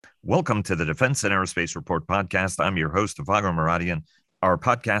Welcome to the Defense and Aerospace Report podcast. I'm your host, Vago Muradian. Our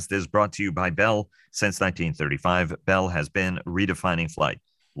podcast is brought to you by Bell. Since 1935, Bell has been redefining flight.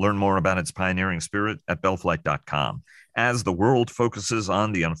 Learn more about its pioneering spirit at bellflight.com. As the world focuses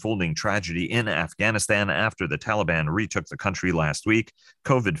on the unfolding tragedy in Afghanistan after the Taliban retook the country last week,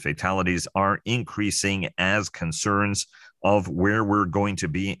 COVID fatalities are increasing as concerns of where we're going to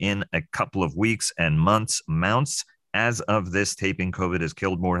be in a couple of weeks and months mounts. As of this taping, COVID has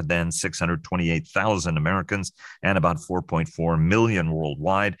killed more than 628,000 Americans and about 4.4 million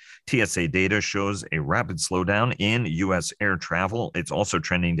worldwide. TSA data shows a rapid slowdown in U.S. air travel. It's also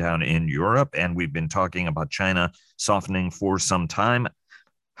trending down in Europe, and we've been talking about China softening for some time.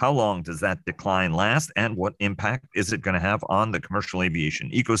 How long does that decline last, and what impact is it going to have on the commercial aviation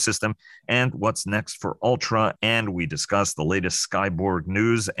ecosystem, and what's next for Ultra? And we discuss the latest Skyborg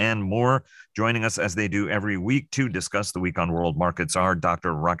news and more. Joining us as they do every week to discuss the week on world markets are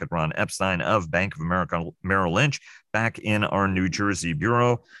Dr. Rocket Ron Epstein of Bank of America Merrill Lynch, back in our New Jersey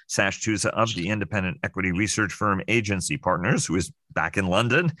bureau, Sash Tusa of the independent equity research firm Agency Partners, who is back in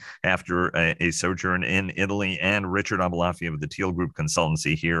London after a sojourn in Italy, and Richard Abalafi of the Teal Group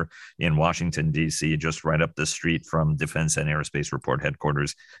Consultancy here in Washington, D.C., just right up the street from Defense and Aerospace Report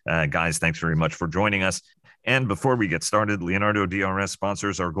headquarters. Guys, thanks very much for joining us. And before we get started, Leonardo DRS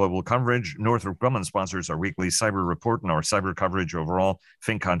sponsors our global coverage. Northrop Grumman sponsors our weekly cyber report and our cyber coverage overall.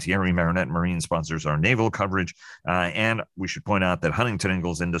 Fincantieri Marinette Marine sponsors our naval coverage. And we should point out that Huntington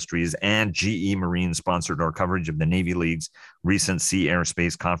Ingalls Industries and GE Marine sponsored our coverage of the Navy League's recent Sea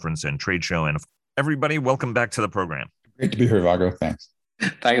Airspace Conference and Trade Show. And everybody, welcome back to the program. Great to be here, Vago. Thanks.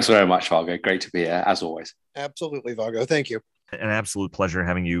 Thanks very much, Vago. Great to be here, as always. Absolutely, Vago. Thank you. An absolute pleasure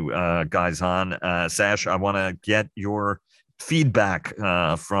having you guys on. Sash, I want to get your feedback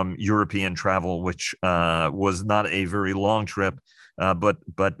from European travel, which was not a very long trip, but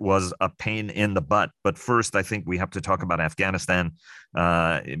was a pain in the butt. But first, I think we have to talk about Afghanistan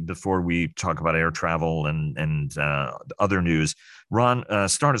before we talk about air travel and other news. Ron,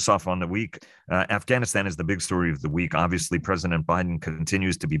 start us off on the week. Afghanistan is the big story of the week. Obviously, President Biden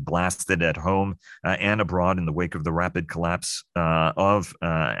continues to be blasted at home and abroad in the wake of the rapid collapse of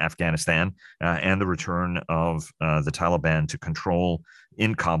Afghanistan and the return of the Taliban to control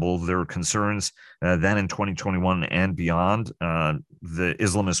in Kabul. There are concerns that in 2021 and beyond, the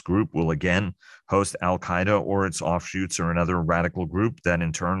Islamist group will again host al-Qaeda or its offshoots or another radical group that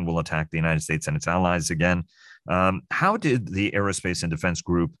in turn will attack the United States and its allies again. How did the Aerospace and Defense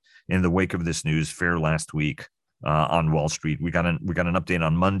Group, in the wake of this news, fare last week on Wall Street? We got an update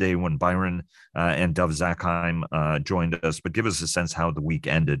on Monday when Byron and Dov Zakheim joined us, but give us a sense how the week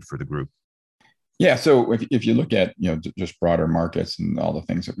ended for the group. Yeah, so if you look at just broader markets and all the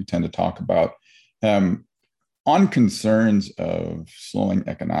things that we tend to talk about, on concerns of slowing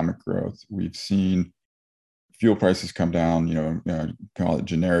economic growth, we've seen fuel prices come down. Call it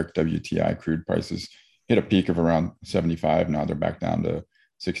generic WTI crude prices hit a peak of around 75. Now they're back down to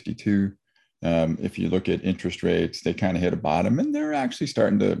 62. If you look at interest rates, they kind of hit a bottom and they're actually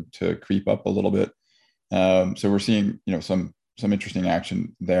starting to creep up a little bit. So we're seeing some interesting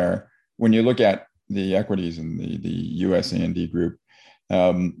action there. When you look at the equities in the US A&D group,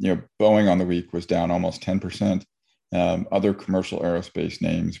 Boeing on the week was down almost 10%. Other commercial aerospace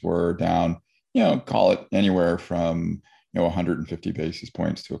names were down, call it anywhere from 150 basis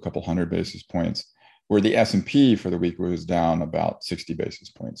points to a couple hundred basis points, where the S&P for the week was down about 60 basis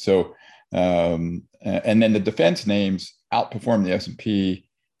points. So, and then the defense names outperformed the S&P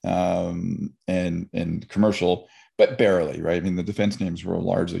and commercial, but barely, right? I mean, the defense names were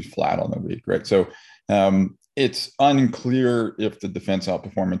largely flat on the week, right? So it's unclear if the defense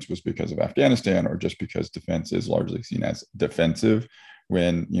outperformance was because of Afghanistan or just because defense is largely seen as defensive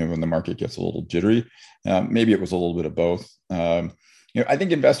when the market gets a little jittery. Maybe it was a little bit of both. I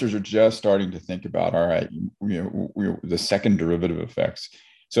think investors are just starting to think about, all right, the second derivative effects.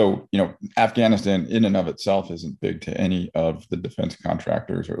 So, Afghanistan in and of itself isn't big to any of the defense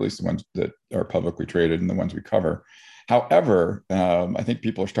contractors, or at least the ones that are publicly traded and the ones we cover. However, I think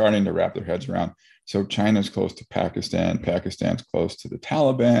people are starting to wrap their heads around. So China's close to Pakistan. Pakistan's close to the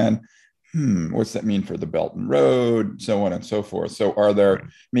Taliban. What's that mean for the Belt and Road? So on and so forth. So are there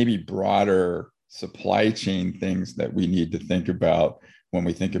maybe broader supply chain things that we need to think about when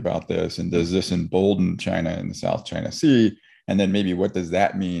we think about this? And does this embolden China in the South China Sea? And then maybe what does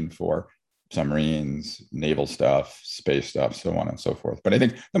that mean for submarines, naval stuff, space stuff, so on and so forth? But I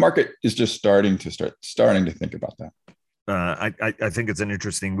think the market is just starting to think about that. I think it's an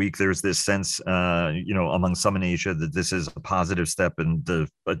interesting week. There's this sense, among some in Asia that this is a positive step, and the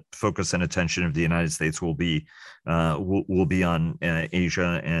focus and attention of the United States will be on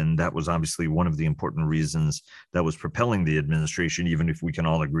Asia, and that was obviously one of the important reasons that was propelling the administration. Even if we can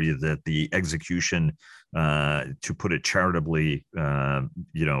all agree that the execution, to put it charitably,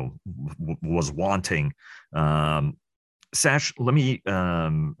 was wanting. Sash, let me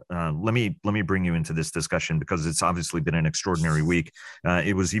bring you into this discussion because it's obviously been an extraordinary week.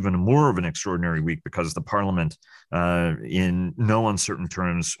 It was even more of an extraordinary week because the Parliament, in no uncertain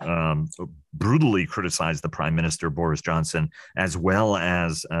terms, brutally criticized the Prime Minister Boris Johnson as well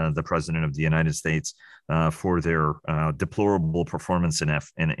as the President of the United States for their deplorable performance in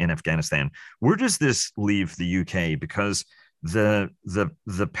Afghanistan. Where does this leave the UK? Because the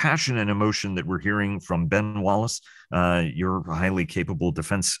passion and emotion that we're hearing from Ben Wallace, your highly capable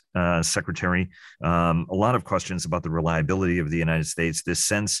defense secretary, a lot of questions about the reliability of the United States, this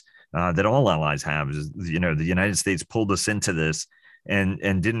sense that all allies have is, the United States pulled us into this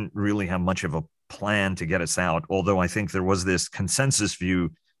and didn't really have much of a plan to get us out. Although I think there was this consensus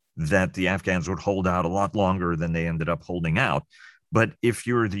view that the Afghans would hold out a lot longer than they ended up holding out. But if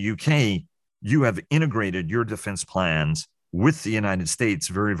you're the UK, you have integrated your defense plans with the United States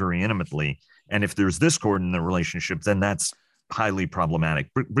very, very intimately. And if there's discord in the relationship, then that's highly problematic.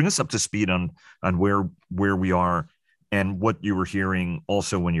 Bring us up to speed on where we are and what you were hearing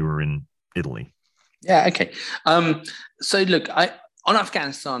also when you were in Italy. Yeah, okay. So look, on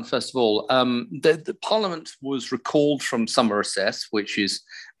Afghanistan, first of all, the Parliament was recalled from summer recess, which is,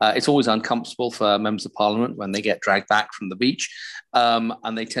 it's always uncomfortable for members of Parliament when they get dragged back from the beach,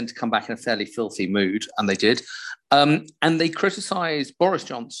 and they tend to come back in a fairly filthy mood, and they did. And they criticised Boris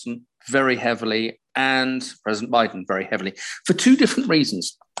Johnson very heavily and President Biden very heavily for two different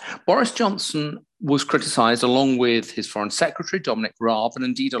reasons. Boris Johnson was criticised along with his Foreign Secretary, Dominic Raab, and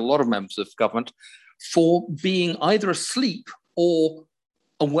indeed a lot of members of government for being either asleep or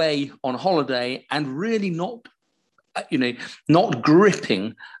away on holiday and really not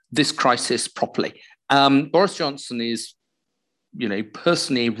gripping this crisis properly. Boris Johnson is,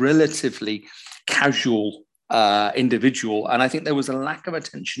 personally a relatively casual individual, and I think there was a lack of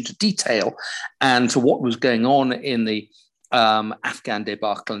attention to detail and to what was going on in the Afghan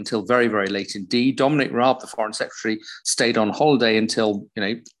debacle until very, very late indeed. Dominic Raab, the Foreign Secretary, stayed on holiday until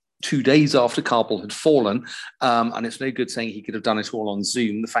 2 days after Kabul had fallen, and it's no good saying he could have done it all on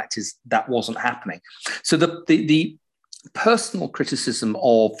Zoom. The fact is that wasn't happening. So the personal criticism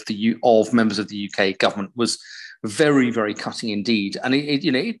of members of the UK government was very, very cutting indeed, and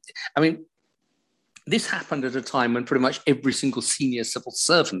this happened at a time when pretty much every single senior civil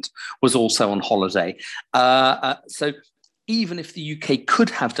servant was also on holiday. So even if the UK could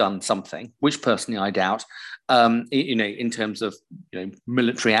have done something, which personally I doubt, in terms of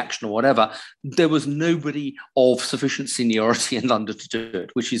military action or whatever, there was nobody of sufficient seniority in London to do it,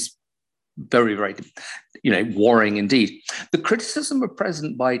 which is very, very, worrying indeed. The criticism of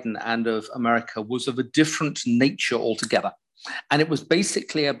President Biden and of America was of a different nature altogether. And it was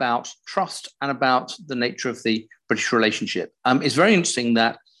basically about trust and about the nature of the British relationship. It's very interesting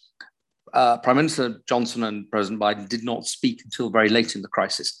that Prime Minister Johnson and President Biden did not speak until very late in the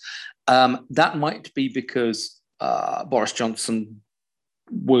crisis. That might be because Boris Johnson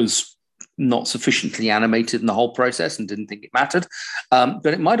was not sufficiently animated in the whole process and didn't think it mattered.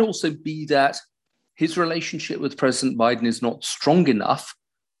 But it might also be that his relationship with President Biden is not strong enough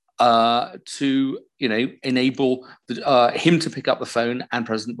to enable him to pick up the phone and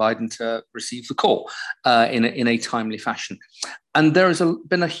President Biden to receive the call in a timely fashion. And there has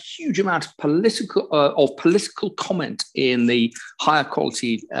been a huge amount of political comment in the higher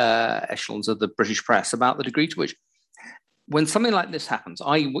quality echelons of the British press about the degree to which, when something like this happens,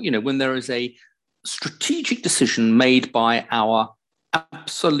 when there is a strategic decision made by our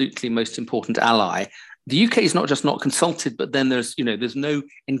absolutely most important ally, the UK is not just not consulted, but then there's no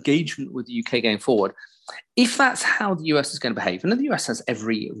engagement with the UK going forward. If that's how the US is going to behave, and the US has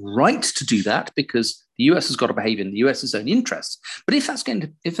every right to do that because the US has got to behave in the US's own interests. But if that's going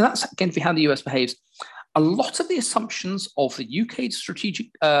to be how the US behaves, a lot of the assumptions of the UK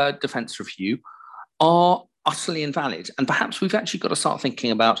strategic defence review are utterly invalid. And perhaps we've actually got to start thinking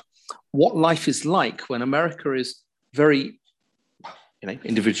about what life is like when America is very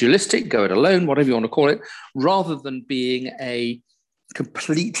individualistic, go it alone, whatever you want to call it, rather than being a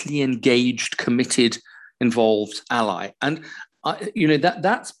completely engaged, committed, involved ally. And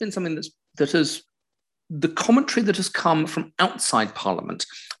that's been something that has the commentary that has come from outside Parliament,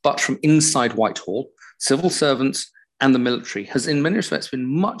 but from inside Whitehall, civil servants and the military, has in many respects been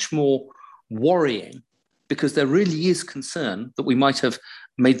much more worrying because there really is concern that we might have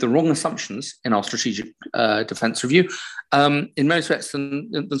made the wrong assumptions in our strategic defence review, in most respects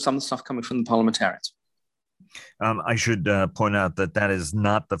than some of the stuff coming from the parliamentarians. I should point out that is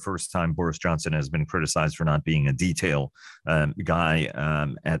not the first time Boris Johnson has been criticized for not being a detail guy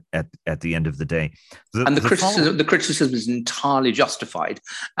at the end of the day. The criticism is entirely justified,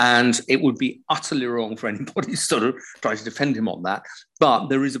 and it would be utterly wrong for anybody to sort of try to defend him on that. But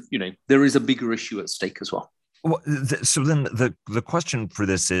there is a bigger issue at stake as well. Well, so then the question for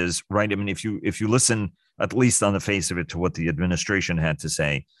this is, right, I mean, if you listen, at least on the face of it, to what the administration had to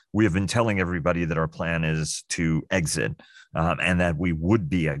say, we have been telling everybody that our plan is to exit and that we would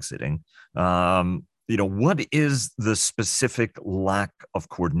be exiting. What is the specific lack of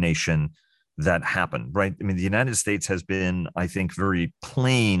coordination that happened, right? I mean, the United States has been, I think, very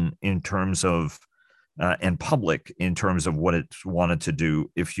plain in terms of and public in terms of what it wanted to do.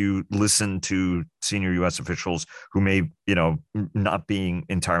 If you listen to senior U.S. officials who may, not being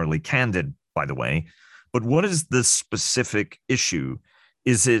entirely candid, by the way, but what is the specific issue?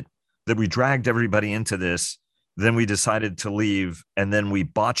 Is it that we dragged everybody into this, then we decided to leave, and then we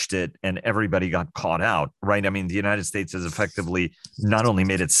botched it and everybody got caught out, right? I mean, the United States has effectively not only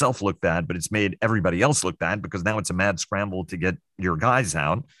made itself look bad, but it's made everybody else look bad because now it's a mad scramble to get your guys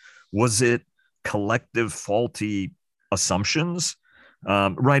out. Was it collective faulty assumptions?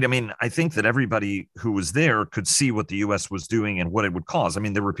 Right. I mean, I think that everybody who was there could see what the U.S. was doing and what it would cause. I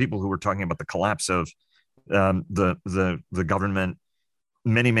mean, there were people who were talking about the collapse of the government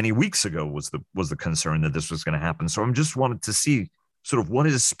many weeks ago was the concern that this was going to happen. So I'm just wanted to see sort of what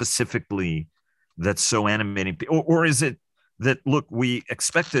is specifically that's so animating, or is it that, look, we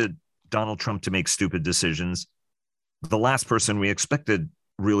expected Donald Trump to make stupid decisions. The last person we expected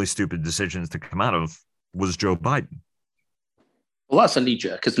really stupid decisions to come out of was Joe Biden. Well, that's a knee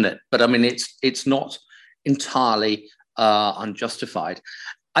jerk, isn't it? But I mean, it's not entirely unjustified.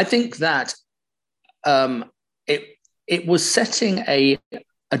 I think that it was setting a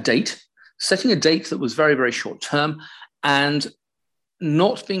date that was very, very short term, and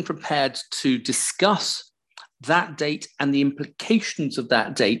not being prepared to discuss that date and the implications of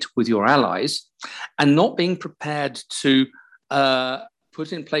that date with your allies, and not being prepared to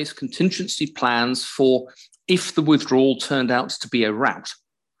put in place contingency plans for if the withdrawal turned out to be a rout,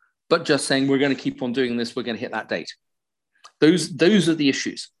 but just saying we're going to keep on doing this, we're going to hit that date. Those are the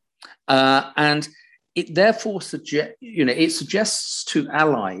issues, and it therefore suggests to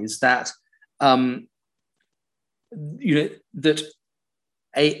allies that that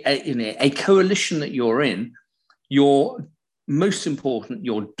a coalition that you're in, your most important,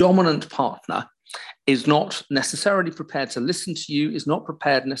 your dominant partner, is not necessarily prepared to listen to you, is not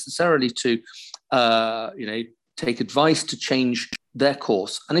prepared necessarily to, take advice to change their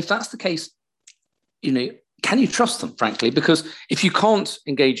course. And if that's the case, can you trust them, frankly? Because if you can't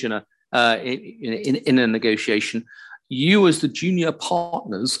engage in a negotiation, you as the junior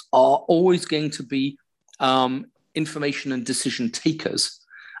partners are always going to be information and decision takers.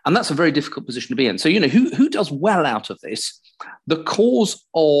 And that's a very difficult position to be in. So, who does well out of this? The cause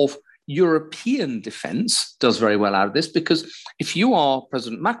of European defense does very well out of this, because if you are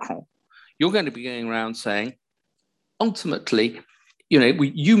President Macron, you're going to be going around saying, ultimately,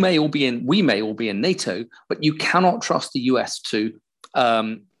 we may all be in NATO, but you cannot trust the US to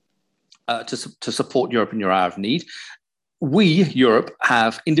support Europe in your hour of need. We, Europe,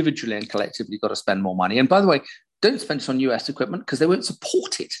 have individually and collectively got to spend more money. And by the way, don't spend it on US equipment because they won't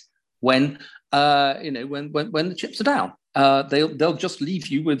support it when the chips are down. They'll just leave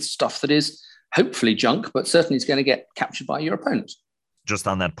you with stuff that is hopefully junk, but certainly is going to get captured by your opponent. Just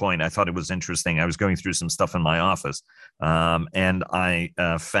on that point, I thought it was interesting. I was going through some stuff in my office, and I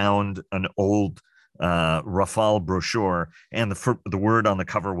found an old Rafale brochure, and the word on the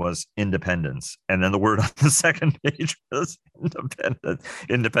cover was independence, and then the word on the second page was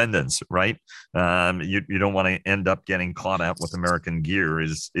independence. Right? You don't want to end up getting caught out with American gear.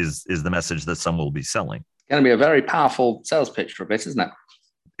 Is the message that some will be selling? Going to be a very powerful sales pitch for a bit, isn't it?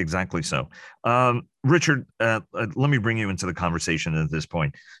 Exactly so. Richard, let me bring you into the conversation at this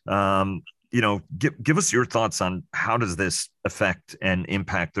point. Give us your thoughts on how does this affect and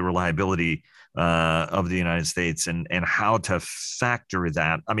impact the reliability of the United States, and how to factor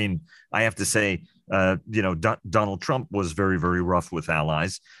that. I mean, I have to say, Donald Trump was very, very rough with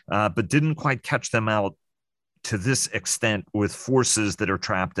allies, but didn't quite catch them out to this extent with forces that are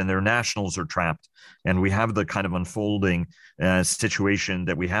trapped and their nationals are trapped. And we have the kind of unfolding situation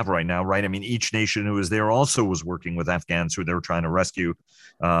that we have right now, right? I mean, each nation who was there also was working with Afghans who they were trying to rescue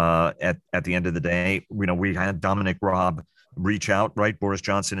at the end of the day. We had Dominic Raab reach out, right? Boris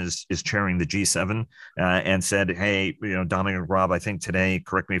Johnson is chairing the G7 and said, hey, Dominic Raab, I think today,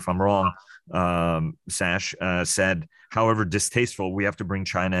 correct me if I'm wrong, Sash, said, however distasteful, we have to bring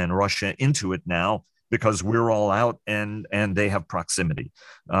China and Russia into it now because we're all out and they have proximity.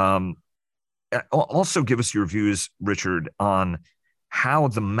 Also give us your views, Richard, on how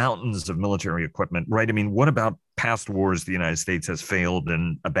the mountains of military equipment, right? I mean, what about past wars the United States has failed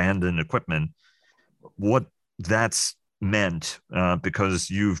and abandoned equipment? What that's meant, because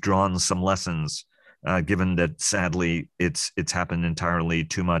you've drawn some lessons, given that sadly it's happened entirely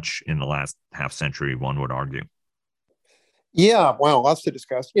too much in the last half century, one would argue. Yeah, wow, lots to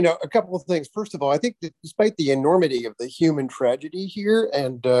discuss. A couple of things. First of all, I think that despite the enormity of the human tragedy here,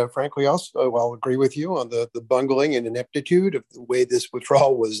 and frankly, also, I'll agree with you on the bungling and ineptitude of the way this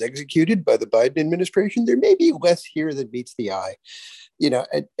withdrawal was executed by the Biden administration, there may be less here than meets the eye.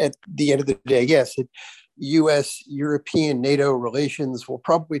 At the end of the day, yes, U.S. European NATO relations will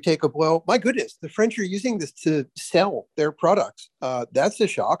probably take a blow. My goodness, the French are using this to sell their products. That's a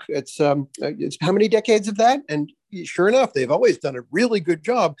shock. It's how many decades of that? And sure enough, they've always done a really good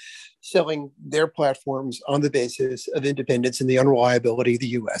job selling their platforms on the basis of independence and the unreliability of the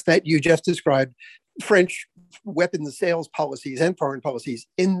U.S. That you just described. French weapons sales policies and foreign policies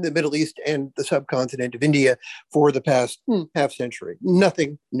in the Middle East and the subcontinent of India for the past half century.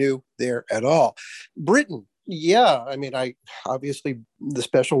 Nothing new there at all. Britain, yeah, I mean, obviously the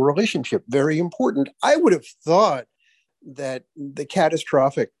special relationship, very important. I would have thought that the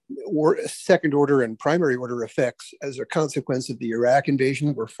catastrophic second order and primary order effects as a consequence of the Iraq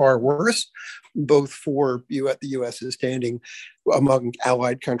invasion were far worse, both for the US's standing among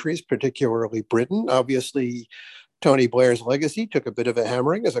allied countries, particularly Britain. Obviously, Tony Blair's legacy took a bit of a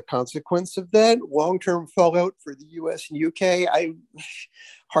hammering as a consequence of that. Long-term fallout for the US and UK,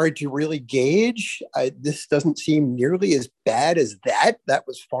 hard to really gauge. This doesn't seem nearly as bad as that. That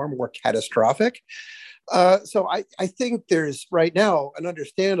was far more catastrophic. So I think there's right now an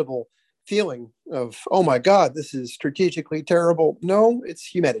understandable feeling of, oh my God, this is strategically terrible. No, it's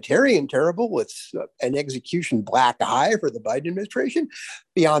humanitarian terrible. It's an execution black eye for the Biden administration.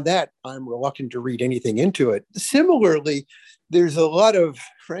 Beyond that, I'm reluctant to read anything into it. Similarly, there's a lot of,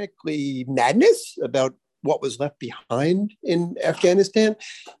 frankly, madness about what was left behind in Afghanistan.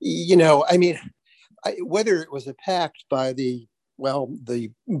 Whether it was a pact by the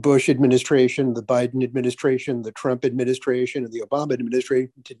Bush administration, the Biden administration, the Trump administration, and the Obama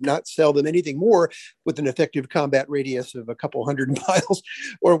administration did not sell them anything more with an effective combat radius of a couple hundred miles,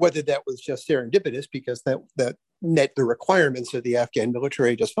 or whether that was just serendipitous because that met the requirements of the Afghan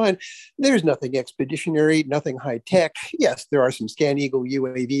military just fine. There's nothing expeditionary, nothing high tech. Yes, there are some Scan Eagle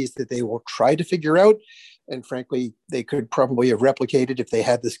UAVs that they will try to figure out. And frankly, they could probably have replicated if they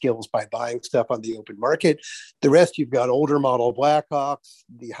had the skills by buying stuff on the open market. The rest, you've got older model Blackhawks,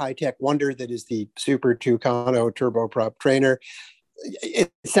 the high-tech wonder that is the Super Tucano turboprop trainer.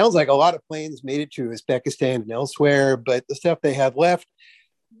 It sounds like a lot of planes made it to Uzbekistan and elsewhere, but the stuff they have left,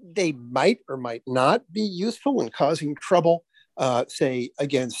 they might or might not be useful in causing trouble, say,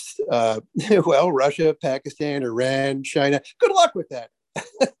 against, Russia, Pakistan, Iran, China. Good luck with that.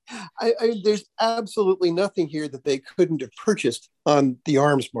 There's absolutely nothing here that they couldn't have purchased on the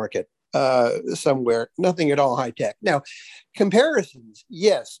arms market somewhere. Nothing at all high tech. Now, comparisons,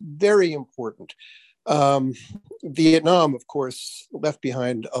 yes, very important. Vietnam, of course, left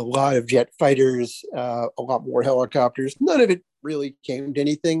behind a lot of jet fighters, a lot more helicopters. None of it really came to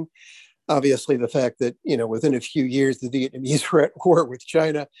anything. Obviously, the fact that, within a few years, the Vietnamese were at war with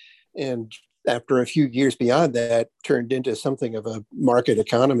China, and after a few years beyond that, turned into something of a market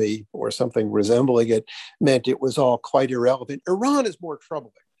economy or something resembling it, meant it was all quite irrelevant. Iran is more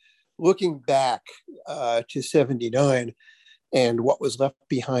troubling. Looking back to 79 and what was left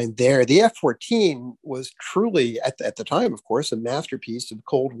behind there, the F-14 was truly, at the time, of course, a masterpiece of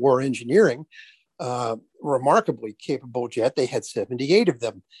Cold War engineering, remarkably capable jet. They had 78 of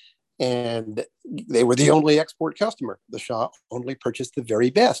them. And they were the only export customer. The Shah only purchased the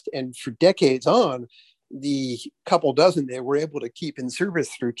very best. And for decades on, the couple dozen they were able to keep in service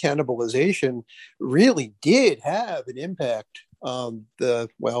through cannibalization really did have an impact on the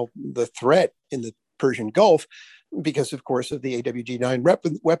threat in the Persian Gulf, because, of course, of the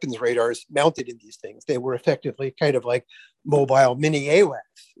AWG-9 weapons radars mounted in these things. They were effectively kind of like mobile mini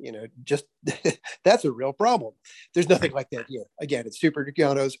AWACS. Just that's a real problem. There's nothing like that here. Again, it's Super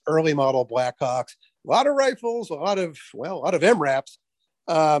Tucanos, early model Blackhawks, a lot of rifles, a lot of MRAPs.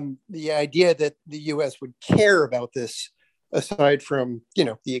 The idea that the U.S. would care about this aside from,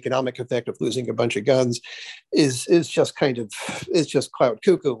 the economic effect of losing a bunch of guns, is just is just cloud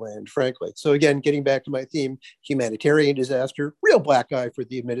cuckoo land, frankly. So again, getting back to my theme, humanitarian disaster, real black eye for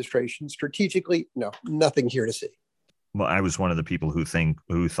the administration. Strategically, no, nothing here to see. Well, I was one of the people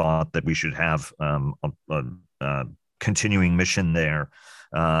who thought that we should have a continuing mission there.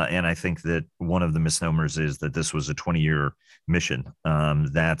 And I think that one of the misnomers is that this was a 20-year mission.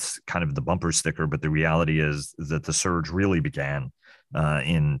 That's kind of the bumper sticker, but the reality is that the surge really began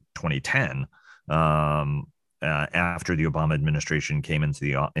in 2010 after the Obama administration came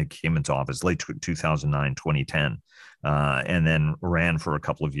into office, late 2009, 2010, and then ran for a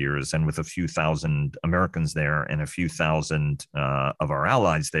couple of years. And with a few thousand Americans there and a few thousand of our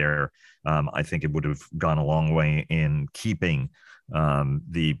allies there, I think it would have gone a long way in keeping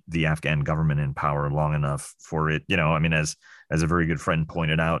the Afghan government in power long enough for it. As a very good friend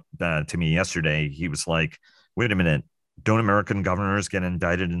pointed out to me yesterday, he was like, wait a minute, don't American governors get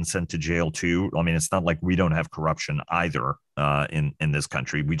indicted and sent to jail too? I mean, it's not like we don't have corruption either in this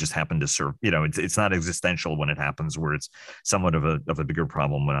country. We just happen to serve, it's not existential when it happens, where it's somewhat of a bigger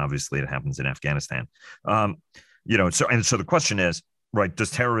problem when obviously it happens in Afghanistan. So the question is, right,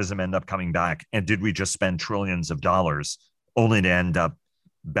 does terrorism end up coming back? And did we just spend trillions of dollars only to end up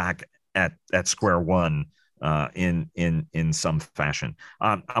back at square one in some fashion?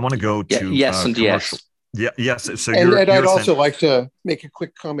 I want to go to yes and commercial. yes. Yeah. Yes. So and I'd also like to make a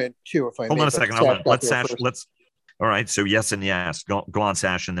quick comment too, if I hold may. on a second. Let's Sash. All right. So yes and yes. Go on,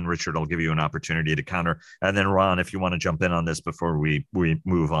 Sash, and then Richard, I'll give you an opportunity to counter, and then Ron, if you want to jump in on this before we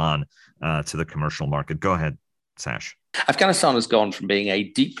move on to the commercial market. Go ahead, Sash. Afghanistan has gone from being a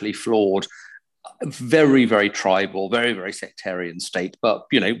deeply flawed, very, very tribal, very, very sectarian state, but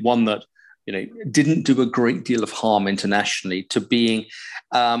one that didn't do a great deal of harm internationally, to being,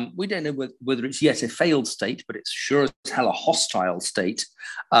 we don't know whether it's yet a failed state, but it's sure as hell a hostile state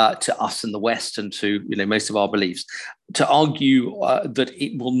to us in the West and to most of our beliefs. To argue that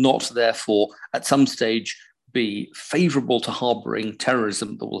it will not, therefore, at some stage be favorable to harboring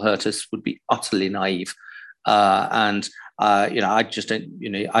terrorism that will hurt us would be utterly naive. I just don't,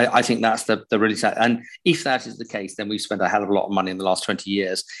 I think that's the really sad. And if that is the case, then we've spent a hell of a lot of money in the last 20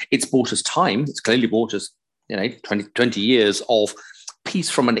 years. It's bought us time. It's clearly bought us, 20 years of peace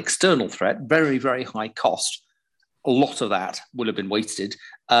from an external threat, very, very high cost. A lot of that would have been wasted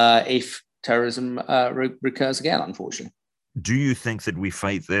if terrorism recurs again, unfortunately. Do you think that we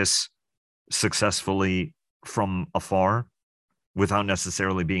fight this successfully from afar without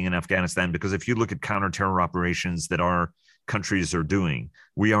necessarily being in Afghanistan? Because if you look at counter-terror operations that our countries are doing,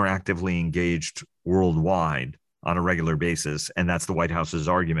 we are actively engaged worldwide on a regular basis. And that's the White House's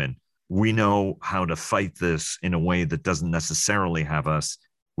argument. We know how to fight this in a way that doesn't necessarily have us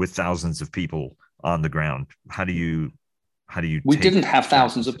with thousands of people on the ground. How do you We didn't have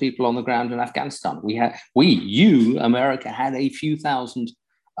thousands of people on the ground in Afghanistan. America had a few thousand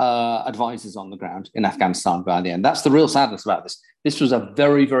advisors on the ground in Afghanistan by the end. That's the real sadness about this. This was a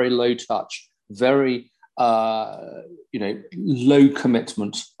very, very low touch, very low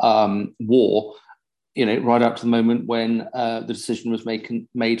commitment war. Right up to the moment when the decision was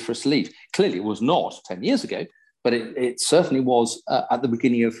made for us to leave. Clearly, it was not 10 years ago, but it certainly was at the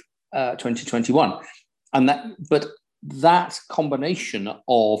beginning of 2021. But that combination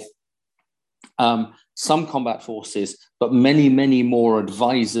of some combat forces, but many, many more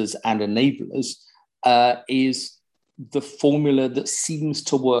advisors and enablers is the formula that seems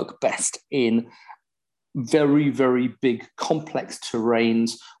to work best in very, very big, complex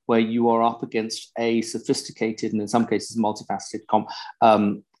terrains where you are up against a sophisticated and in some cases multifaceted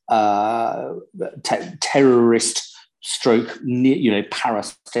terrorist stroke,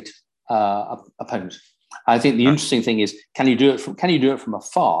 parastate opponent. I think the interesting thing is, can you do it from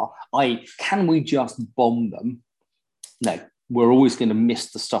afar? Can we just bomb them? No, we're always going to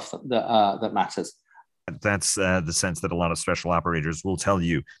miss the stuff that matters. That's the sense that a lot of special operators will tell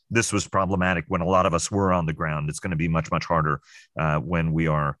you. This was problematic when a lot of us were on the ground. It's going to be much, much harder when we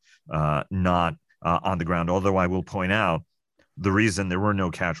are not on the ground. Although I will point out, the reason there were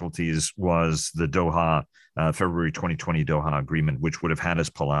no casualties was the Doha, February 2020 Doha agreement, which would have had us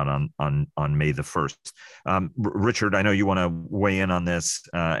pull out on May the 1st. Richard, I know you want to weigh in on this.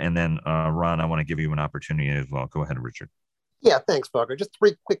 And then Ron, I want to give you an opportunity as well. Go ahead, Richard. Yeah, thanks, Vago. Just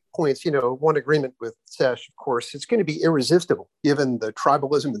 3 quick points. One agreement with Sash, of course, it's going to be irresistible given the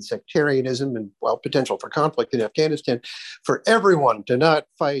tribalism and sectarianism and, potential for conflict in Afghanistan, for everyone to not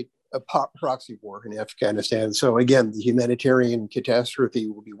fight proxy war in Afghanistan. So again, the humanitarian catastrophe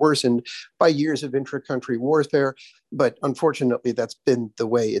will be worsened by years of intra-country warfare. But unfortunately, that's been the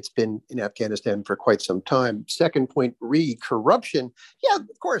way it's been in Afghanistan for quite some time. Second point, corruption. Yeah,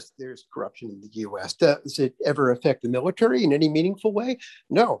 of course, there's corruption in the U.S. Does it ever affect the military in any meaningful way?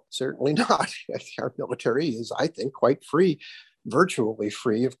 No, certainly not. Our military is, I think, quite free, virtually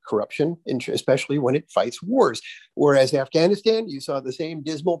free of corruption, especially when it fights wars. Whereas Afghanistan, you saw the same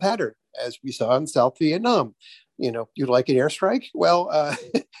dismal pattern as we saw in South Vietnam. You'd like an airstrike? Well,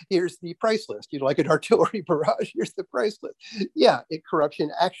 here's the price list. You'd like an artillery barrage? Here's the price list. Yeah,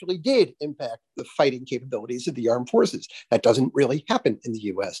 corruption actually did impact the fighting capabilities of the armed forces. That doesn't really happen in the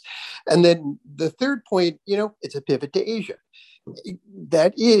US. And then the third point, it's a pivot to Asia.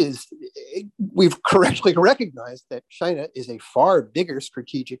 That is, we've correctly recognized that China is a far bigger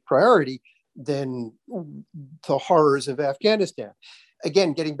strategic priority than the horrors of Afghanistan.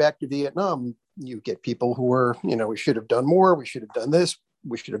 Again, getting back to Vietnam, you get people who are, we should have done more, we should have done this,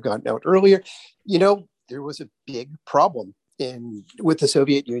 we should have gotten out earlier. There was a big problem with the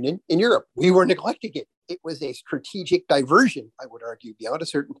Soviet Union in Europe. We were neglecting it. It was a strategic diversion, I would argue, beyond a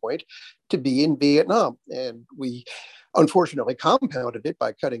certain point, to be in Vietnam. And we unfortunately compounded it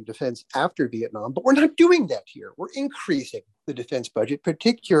by cutting defense after Vietnam, but we're not doing that here. We're increasing the defense budget,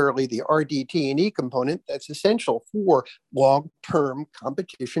 particularly the RDT&E component that's essential for long-term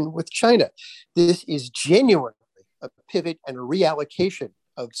competition with China. This is genuinely a pivot and a reallocation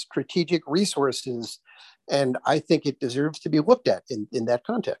of strategic resources, and I think it deserves to be looked at in that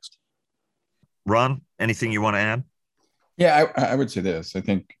context. Ron, anything you want to add? Yeah, I would say this. I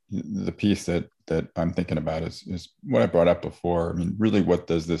think the piece that I'm thinking about is what I brought up before. I mean, really, what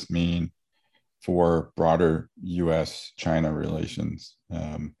does this mean for broader U.S.-China relations?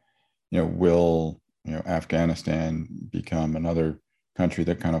 Will Afghanistan become another country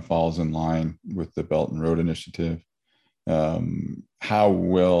that kind of falls in line with the Belt and Road Initiative? How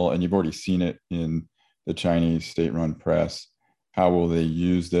will, and you've already seen it in the Chinese state-run press, how will they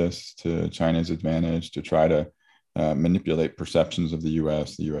use this to China's advantage to try to manipulate perceptions of the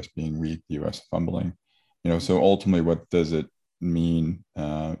U.S. being weak, the U.S. fumbling? So ultimately, what does it mean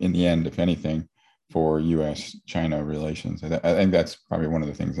in the end, if anything, for U.S.-China relations? I think that's probably one of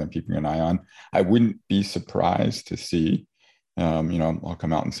the things I'm keeping an eye on. I wouldn't be surprised to see, I'll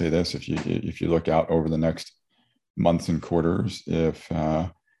come out and say this, if you look out over the next months and quarters, if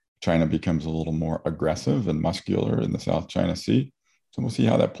China becomes a little more aggressive and muscular in the South China Sea. So we'll see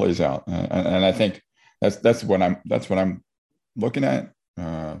how that plays out. And I think that's what I'm looking at,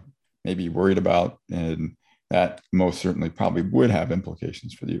 maybe worried about, and that most certainly probably would have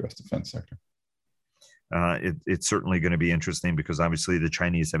implications for the U.S. defense sector. It's certainly going to be interesting because obviously the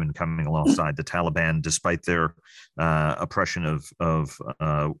Chinese have been coming alongside the Taliban despite their oppression of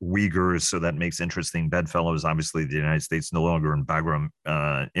Uyghurs. So that makes interesting bedfellows. Obviously, the United States no longer in Bagram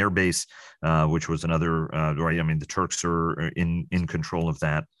Air Base, which was another right. I mean, the Turks are in control of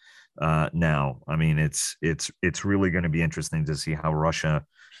that now. I mean, it's really going to be interesting to see how Russia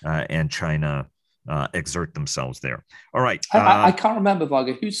and China exert themselves there. All right. I can't remember,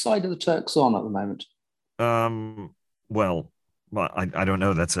 Vago, whose side are the Turks on at the moment? Well, I don't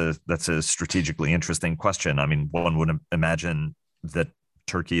know. That's a strategically interesting question. I mean, one would imagine that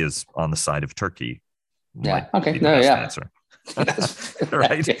Turkey is on the side of Turkey. Yeah. Okay. No. Yeah. Answer.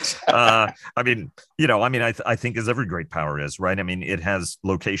 Right. I mean, I think as every great power is, right. I mean, it has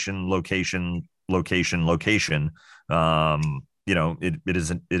location. It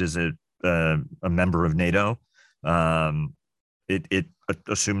is a member of NATO. It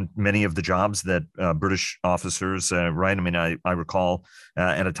assumed many of the jobs that British officers, right? I mean, I recall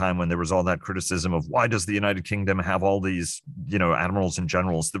at a time when there was all that criticism of why does the United Kingdom have all these, admirals and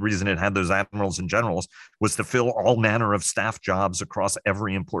generals? The reason it had those admirals and generals was to fill all manner of staff jobs across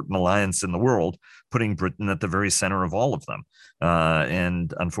every important alliance in the world, putting Britain at the very center of all of them.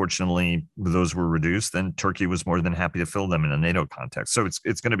 And unfortunately, those were reduced, and Turkey was more than happy to fill them in a NATO context. So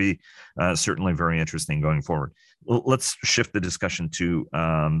it's going to be certainly very interesting going forward. Let's shift the discussion to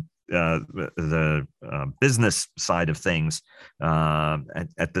the business side of things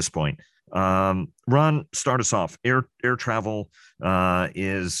at this point. Ron, start us off. Air travel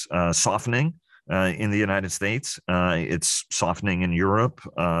is softening in the United States. It's softening in Europe.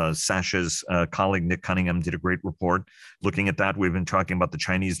 Sasha's colleague Nick Cunningham did a great report looking at that. We've been talking about the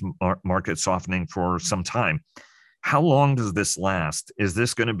Chinese market softening for some time. How long does this last? Is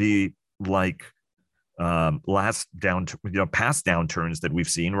this going to be like past downturns that we've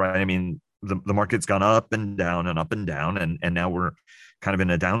seen, right? I mean, the market's gone up and down and up and down, and now we're kind of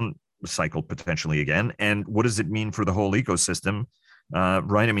in a down cycle potentially again. And what does it mean for the whole ecosystem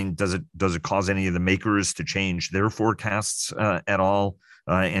right? I mean, does it cause any of the makers to change their forecasts at all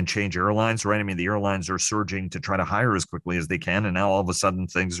and change airlines, right? I mean, the airlines are surging to try to hire as quickly as they can, and now all of a sudden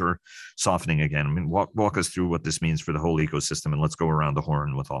things are softening again. I mean, walk us through what this means for the whole ecosystem, and let's go around the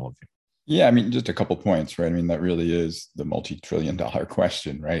horn with all of you. Yeah, I mean, just a couple points, right? I mean, that really is the multi-trillion-dollar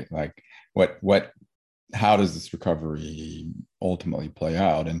question, right? Like, how does this recovery ultimately play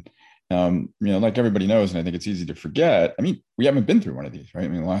out? And like everybody knows, and I think it's easy to forget. I mean, we haven't been through one of these, right? I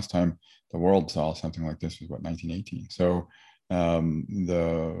mean, the last time the world saw something like this was 1918. So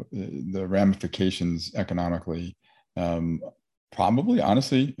the ramifications economically, probably,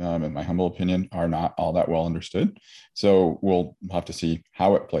 honestly, in my humble opinion, are not all that well understood. So we'll have to see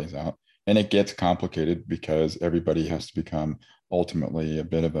how it plays out. And it gets complicated because everybody has to become ultimately a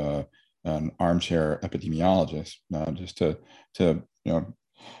bit of an armchair epidemiologist, just to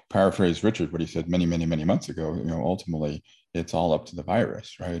paraphrase Richard, what he said many months ago. Ultimately, it's all up to the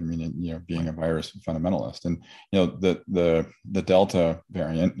virus, right? I mean, being a virus fundamentalist, and the Delta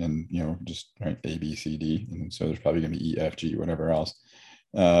variant, and just right, A, B, C, D, and so there's probably going to be E, F, G, whatever else.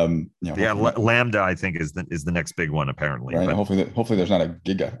 Lambda, I think, is the next big one, apparently. Right. But hopefully there's not a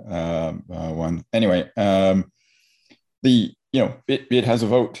giga one. Anyway, it has a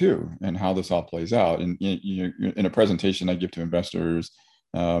vote too, and how this all plays out. And in a presentation I give to investors,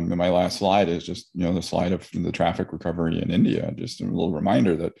 and my last slide is just the slide of the traffic recovery in India, just a little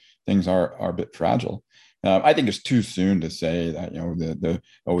reminder that things are a bit fragile. I think it's too soon to say that the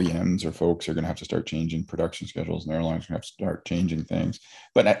OEMs or folks are going to have to start changing production schedules, and airlines are going to have to start changing things.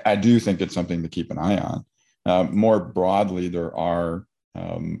 But I do think it's something to keep an eye on. More broadly, there are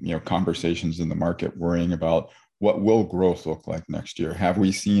conversations in the market worrying about what will growth look like next year. Have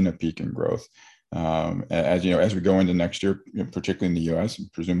we seen a peak in growth? As we go into next year, particularly in the U.S.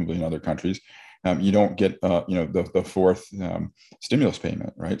 and presumably in other countries, you don't get the fourth stimulus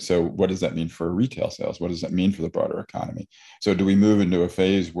payment, right? So what does that mean for retail sales? What does that mean for the broader economy? So do we move into a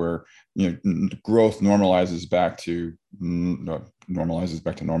phase where growth normalizes back to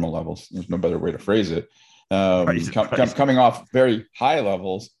normal levels? There's no better way to phrase it. Coming off very high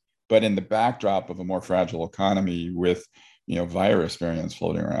levels, but in the backdrop of a more fragile economy with virus variants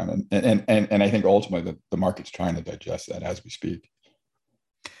floating around, and I think ultimately the market's trying to digest that as we speak.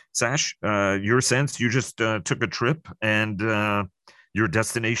 Sash, your sense? You just took a trip, and your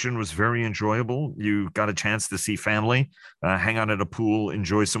destination was very enjoyable. You got a chance to see family, hang out at a pool,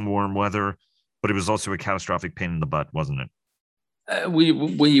 enjoy some warm weather, but it was also a catastrophic pain in the butt, wasn't it?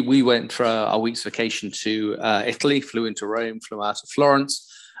 We went for our week's vacation to Italy, flew into Rome, flew out of Florence,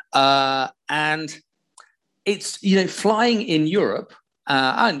 and it's flying in Europe,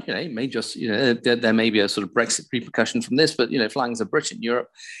 and it may just there may be a sort of Brexit repercussion from this, but flying as a Brit in Europe,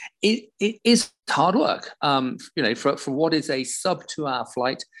 it is hard work. For what is a sub 2-hour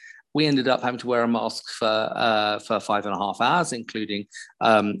flight, we ended up having to wear a mask for 5.5 hours, including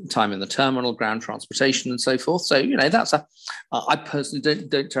time in the terminal, ground transportation, and so forth. So that's I personally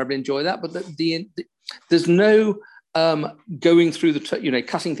don't terribly enjoy that, but there's no going through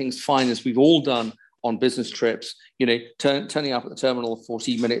cutting things fine as we've all done on business trips, turning up at the terminal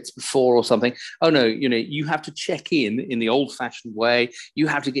 40 minutes before or something. Oh no, you have to check in the old-fashioned way. You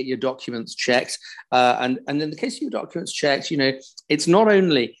have to get your documents checked, and in the case of your documents checked, it's not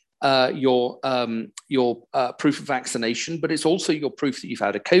only your proof of vaccination, but it's also your proof that you've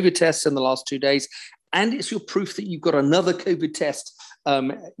had a COVID test in the last 2 days, and it's your proof that you've got another COVID test,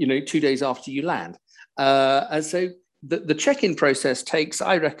 2 days after you land. And so the check-in process takes,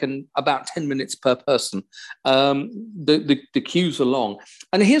 I reckon, about 10 minutes per person. The queues are long.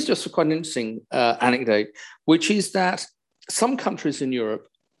 And here's just a quite an interesting anecdote, which is that some countries in Europe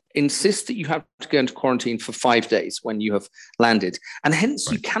insist that you have to go into quarantine for 5 days when you have landed. And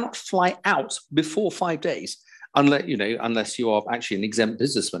hence you cannot fly out before 5 days. Unless you are actually an exempt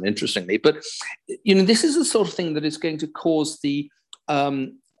businessman, interestingly. But, this is the sort of thing that is going to cause the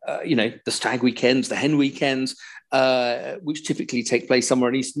stag weekends, the hen weekends, which typically take place somewhere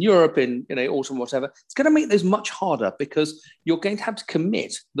in Eastern Europe in autumn, whatever. It's going to make those much harder because you're going to have to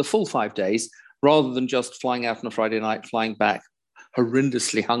commit the full 5 days rather than just flying out on a Friday night, flying back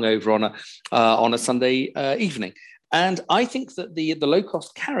horrendously hungover on a Sunday evening. And I think that the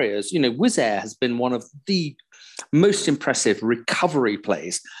low-cost carriers, Wizz Air has been one of the most impressive recovery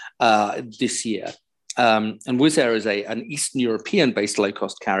plays this year. And Wizz Air is an Eastern European-based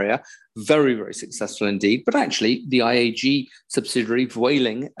low-cost carrier, very, very successful indeed. But actually, the IAG subsidiary,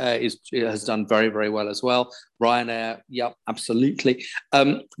 Vueling, has done very, very well as well. Ryanair, yep, absolutely.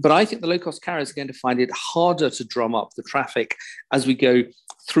 But I think the low-cost carriers are going to find it harder to drum up the traffic as we go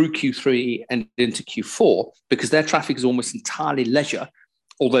through Q3 and into Q4, because their traffic is almost entirely leisure,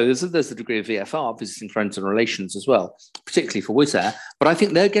 although there's a degree of VFR, visiting friends and relations as well, particularly for Wizz Air. But I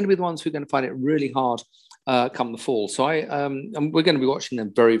think they're going to be the ones who are going to find it really hard come the fall. So we're going to be watching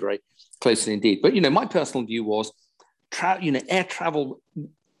them very, very closely indeed. But, my personal view was, air travel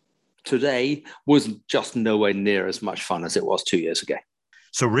today was just nowhere near as much fun as it was 2 years ago.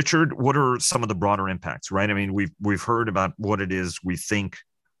 So, Richard, what are some of the broader impacts, right? I mean, we've heard about what it is we think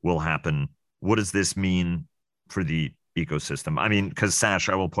will happen. What does this mean for the ecosystem? I mean, because Sash,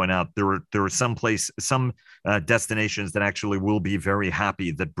 I will point out there are some destinations that actually will be very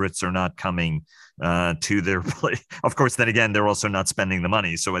happy that Brits are not coming to their place. Of course, then again, they're also not spending the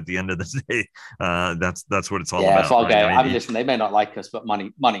money. So at the end of the day, that's what it's all about. Fargo, right? I mean, listen, they may not like us, but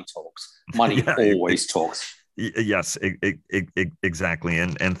money talks. Money always talks. Yes, exactly,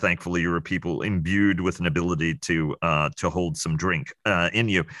 and thankfully you're a people imbued with an ability to hold some drink in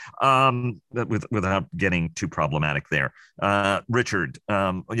you, without getting too problematic there. Richard,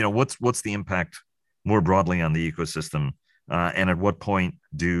 what's the impact more broadly on the ecosystem, and at what point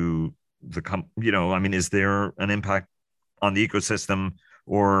do is there an impact on the ecosystem,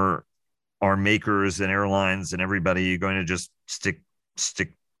 or are makers and airlines and everybody going to just stick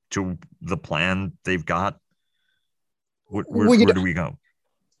to the plan they've got? Where do we go?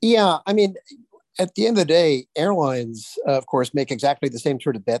 Yeah, I mean, at the end of the day, airlines, of course, make exactly the same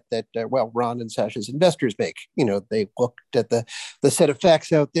sort of bet that, Ron and Sash's investors make. They looked at the set of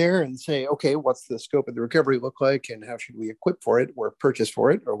facts out there and say, okay, what's the scope of the recovery look like, and how should we equip for it or purchase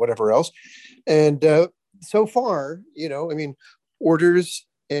for it or whatever else? And so far, orders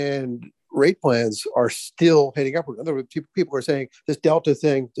and rate plans are still heading upward. In other words, people are saying this Delta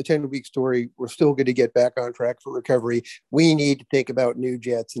thing, the 10-week story, we're still going to get back on track for recovery. We need to think about new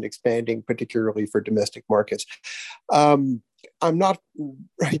jets and expanding, particularly for domestic markets. I'm not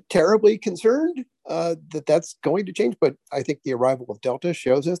terribly concerned that that's going to change, but I think the arrival of Delta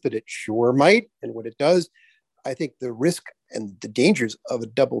shows us that it sure might. And when it does, I think the risk and the dangers of a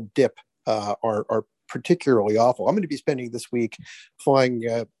double dip are particularly awful. I'm going to be spending this week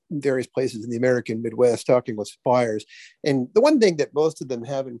flying various places in the American Midwest, talking with suppliers. And the one thing that most of them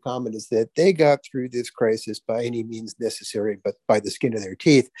have in common is that they got through this crisis by any means necessary, but by the skin of their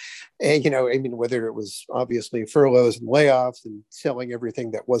teeth. And, whether it was obviously furloughs and layoffs and selling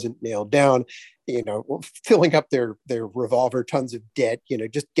everything that wasn't nailed down, filling up their revolver, tons of debt,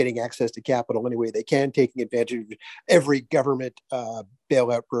 just getting access to capital any way they can, taking advantage of every government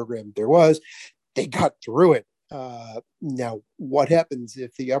bailout program there was. They got through it. Now, what happens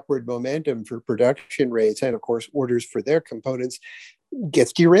if the upward momentum for production rates and, of course, orders for their components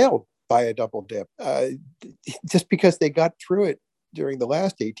gets derailed by a double dip? Just because they got through it during the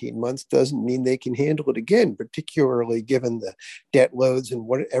last 18 months doesn't mean they can handle it again, particularly given the debt loads and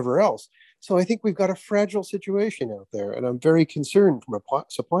whatever else. So I think we've got a fragile situation out there, and I'm very concerned from a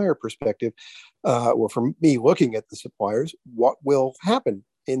supplier perspective, or from me looking at the suppliers, what will happen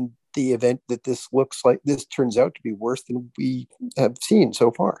in the event that this turns out to be worse than we have seen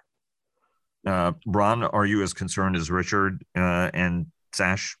so far. Ron, are you as concerned as Richard and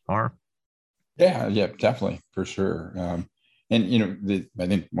Sash are? Yeah, definitely, for sure. And I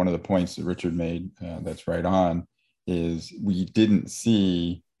think one of the points that Richard made that's right on is we didn't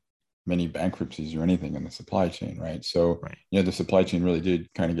see many bankruptcies or anything in the supply chain, right? So, the supply chain really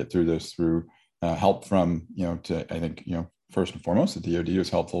did kind of get through this through help from, I think, first and foremost, the DoD was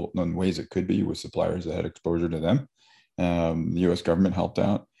helpful in ways it could be with suppliers that had exposure to them. The U.S. government helped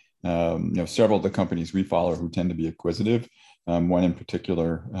out. Several of the companies we follow who tend to be acquisitive. One in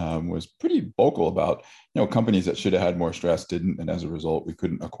particular was pretty vocal about, companies that should have had more stress didn't, and as a result, we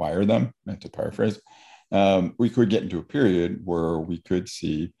couldn't acquire them. To paraphrase, we could get into a period where we could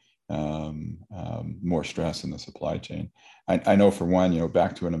see more stress in the supply chain. I know for one,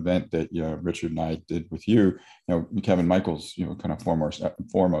 back to an event that Richard and I did with you, Kevin Michaels, kind of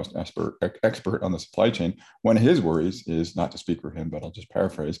foremost expert on the supply chain. One of his worries is, not to speak for him, but I'll just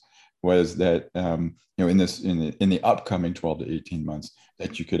paraphrase, was that in the upcoming 12 to 18 months,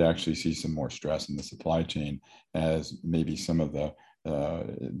 that you could actually see some more stress in the supply chain as maybe some of the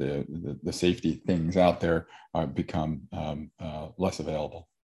safety things out there become less available.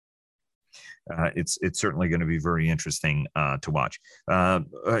 It's certainly going to be very interesting to watch.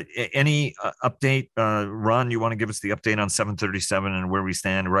 Any update, Ron? You want to give us the update on 737 and where we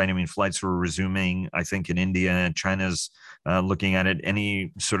stand, right? I mean, flights were resuming, I think, in India, and China's looking at it.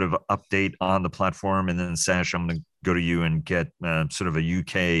 Any sort of update on the platform? And then, Sash, I'm going to go to you and get sort of a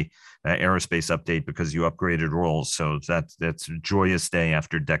UK aerospace update because you upgraded roles. So that's a joyous day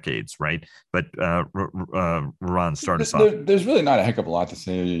after decades, right? But Ron, start us off. There's really not a heck of a lot to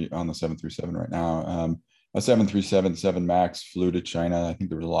say on the 737 right now. A 737 MAX flew to China. I think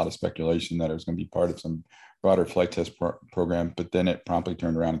there was a lot of speculation that it was going to be part of some broader flight test program, but then it promptly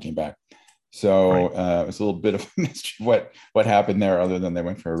turned around and came back. So it's a little bit of a mystery what happened there, other than they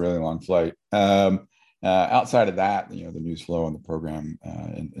went for a really long flight. Outside of that, the news flow on the program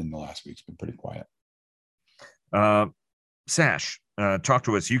in the last week's been pretty quiet. Sash, talk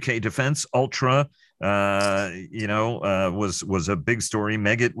to us. UK Defense Ultra, was a big story.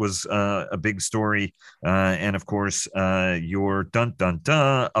 Meggitt was a big story, and of course, your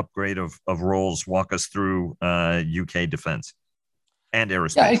upgrade of roles. Walk us through UK Defense and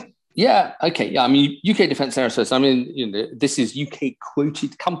aerospace. Yeah. Okay. Yeah. I mean, UK Defence Aerospace. I mean, this is UK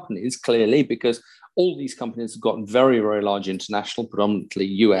quoted companies clearly, because all these companies have got very, very large international, predominantly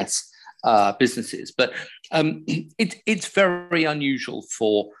US businesses. But it's very unusual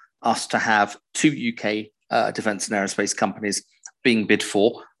for us to have two UK defence and aerospace companies being bid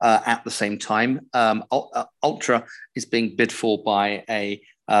for at the same time. Ultra is being bid for by a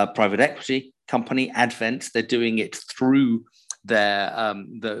private equity company, Advent. They're doing it through their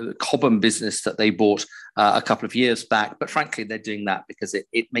the Cobham business that they bought a couple of years back. But frankly, they're doing that because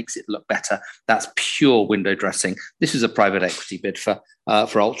it makes it look better. That's pure window dressing. This is a private equity bid for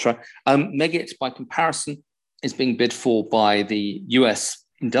Ultra. Meggitt, by comparison, is being bid for by the US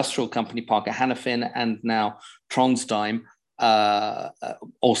industrial company Parker Hannifin, and now TransDigm,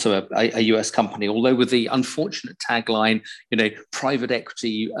 also a US company, although with the unfortunate tagline, private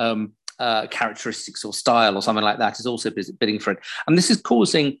equity characteristics or style or something like that, is also bidding for it. And this is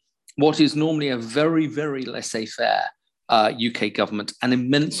causing what is normally a very, very laissez-faire UK government an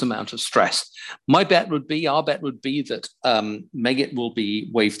immense amount of stress. Our bet would be that Meggitt will be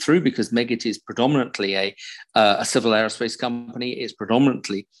waved through, because Meggitt is predominantly a civil aerospace company. It's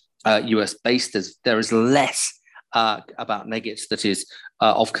predominantly US based. There is less about Meggitt that is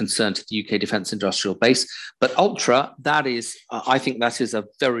of concern to the UK defence industrial base. But Ultra, I think that is a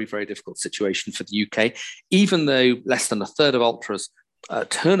very, very difficult situation for the UK, even though less than a third of Ultra's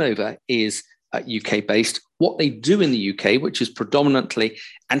turnover is UK based. What they do in the UK, which is predominantly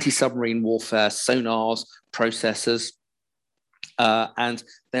anti-submarine warfare, sonars, processors, and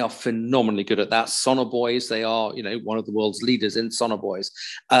they are phenomenally good at that. Sonobuoys, they are, one of the world's leaders in sonobuoys,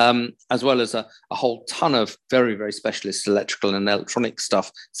 as well as a whole ton of very, very specialist electrical and electronic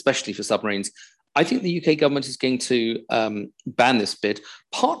stuff, especially for submarines. I think the UK government is going to ban this bid,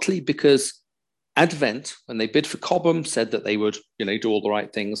 partly because Advent, when they bid for Cobham, said that they would, do all the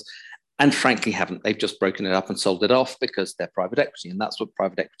right things, and frankly haven't. They've just broken it up and sold it off because they're private equity, and that's what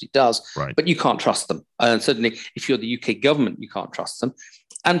private equity does. Right. But you can't trust them. And certainly, if you're the UK government, you can't trust them.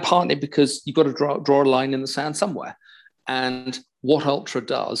 And partly because you've got to draw a line in the sand somewhere. And what Ultra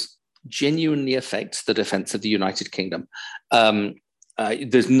does genuinely affects the defence of the United Kingdom.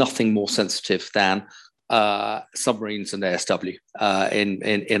 There's nothing more sensitive than submarines and ASW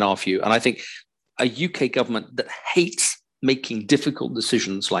in our view. And I think a UK government that hates making difficult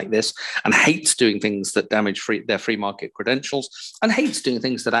decisions like this, and hates doing things that damage their free market credentials, and hates doing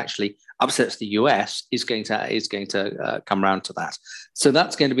things that actually upsets the US, is going to come around to that. So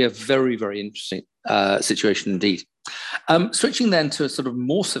that's going to be a very, very interesting situation indeed. Switching then to a sort of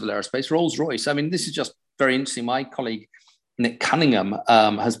more civil aerospace, Rolls-Royce. I mean, this is just very interesting. My colleague Nick Cunningham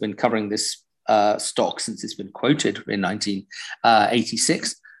has been covering this stock since it's been quoted in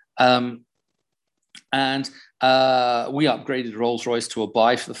 1986. And we upgraded Rolls-Royce to a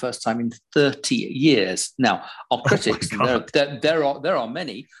buy for the first time in 30 years. Now, our critics, there are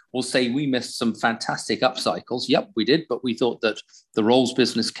many, will say we missed some fantastic upcycles. Yep, we did, but we thought that the Rolls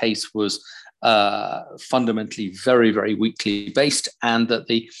business case was fundamentally very, very weakly based, and that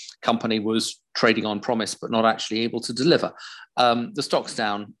the company was trading on promise but not actually able to deliver. The stock's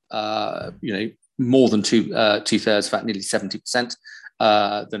down, more than two-thirds, in fact, nearly 70%.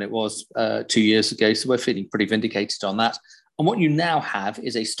 Than it was 2 years ago. So we're feeling pretty vindicated on that. And what you now have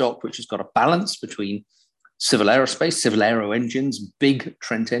is a stock which has got a balance between civil aerospace, civil aero engines, big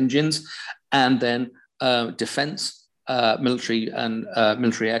Trent engines, and then defense, military and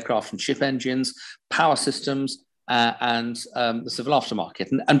military aircraft and ship engines, power systems, and the civil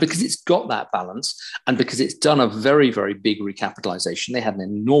aftermarket. And because it's got that balance, and because it's done a very, very big recapitalization, they had an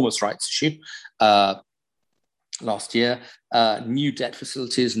enormous rights issue last year, new debt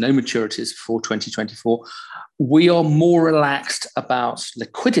facilities, no maturities before 2024. We are more relaxed about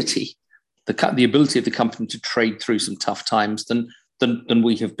liquidity, the ability of the company to trade through some tough times than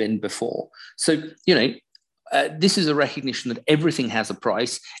we have been before. So, this is a recognition that everything has a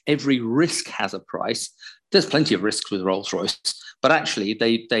price, every risk has a price. There's plenty of risks with Rolls-Royce, but actually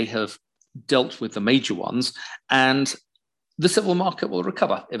they have dealt with the major ones, and the civil market will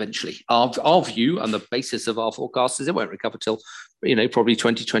recover eventually. Our view and the basis of our forecast is it won't recover till, probably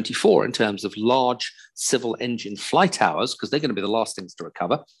 2024 in terms of large civil engine flight hours, because they're going to be the last things to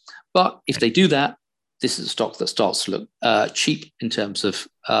recover. But if they do that, this is a stock that starts to look cheap in terms of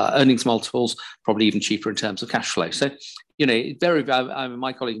earnings multiples, probably even cheaper in terms of cash flow. So,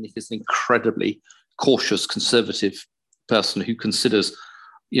 my colleague Nick is an incredibly cautious, conservative person who considers,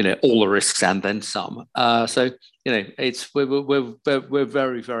 all the risks and then some. We're very,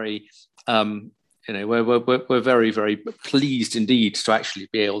 very, we're very, very pleased indeed to actually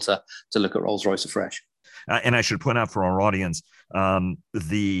be able to look at Rolls-Royce afresh. And I should point out for our audience,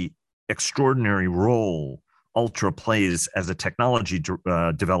 the extraordinary role Ultra plays as a technology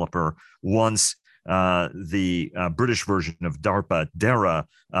developer once the British version of DARPA, DARA,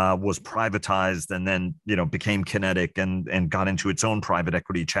 was privatized and then, became Kinetic and got into its own private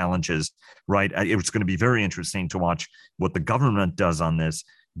equity challenges, right? It's going to be very interesting to watch what the government does on this,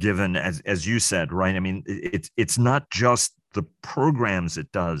 given, as you said, right? I mean, it's not just the programs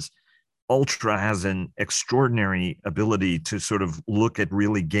it does. Ultra has an extraordinary ability to sort of look at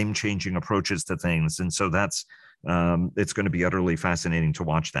really game-changing approaches to things. And so that's, it's going to be utterly fascinating to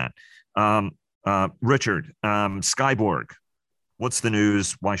watch that. Richard, Skyborg, what's the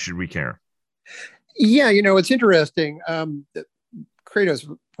news? Why should we care? Yeah, it's interesting. Kratos,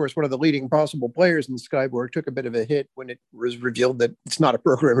 of course, one of the leading possible players in Skyborg, took a bit of a hit when it was revealed that it's not a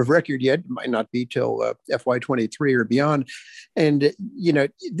program of record yet. It might not be till FY23 or beyond. And,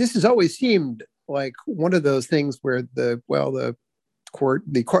 this has always seemed like one of those things where the cart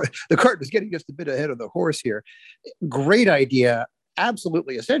was getting just a bit ahead of the horse here. Great idea.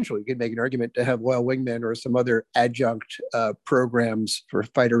 Absolutely essential. You could make an argument to have Loyal Wingman or some other adjunct programs for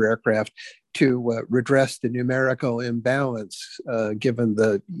fighter aircraft to redress the numerical imbalance, given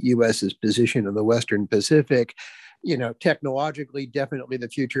the U.S.'s position in the Western Pacific. Technologically, definitely the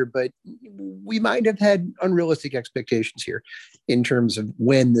future, but we might have had unrealistic expectations here in terms of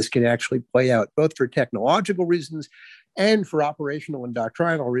when this can actually play out, both for technological reasons and for operational and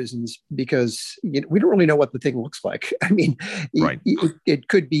doctrinal reasons, because we don't really know what the thing looks like. I mean, right. It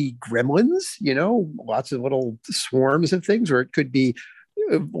could be gremlins, lots of little swarms of things, or it could be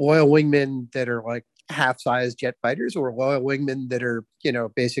Loyal Wingmen that are like half-sized jet fighters, or Loyal Wingmen that are,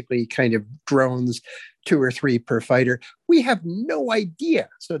 basically kind of drones, 2 or 3 per fighter. We have no idea.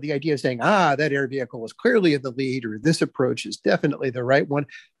 So the idea of saying, that air vehicle was clearly in the lead, or this approach is definitely the right one,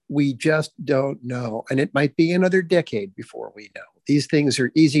 we just don't know. And it might be another decade before we know. These things are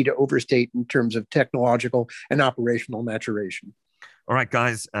easy to overstate in terms of technological and operational maturation. All right,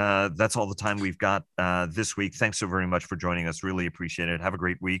 guys, that's all the time we've got this week. Thanks so very much for joining us. Really appreciate it. Have a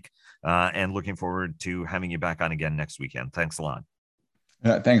great week, and looking forward to having you back on again next weekend. Thanks a lot.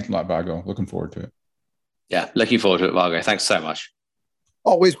 Thanks a lot, Vago. Looking forward to it. Yeah, looking forward to it, Vago. Thanks so much.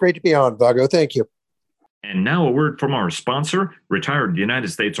 Always great to be on, Vago. Thank you. And now a word from our sponsor, retired United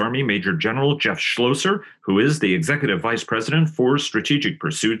States Army Major General Jeff Schlosser, who is the Executive Vice President for Strategic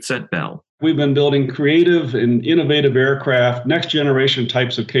Pursuits at Bell. We've been building creative and innovative aircraft, next generation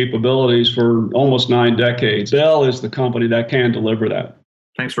types of capabilities for almost 9 decades. Bell is the company that can deliver that.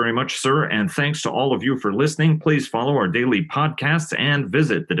 Thanks very much, sir. And thanks to all of you for listening. Please follow our daily podcasts and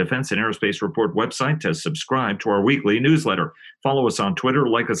visit the Defense and Aerospace Report website to subscribe to our weekly newsletter. Follow us on Twitter,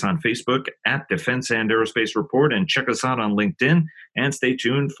 like us on Facebook at Defense and Aerospace Report, and check us out on LinkedIn. And stay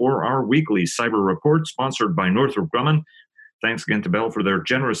tuned for our weekly cyber report sponsored by Northrop Grumman. Thanks again to Bell for their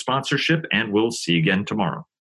generous sponsorship, and we'll see you again tomorrow.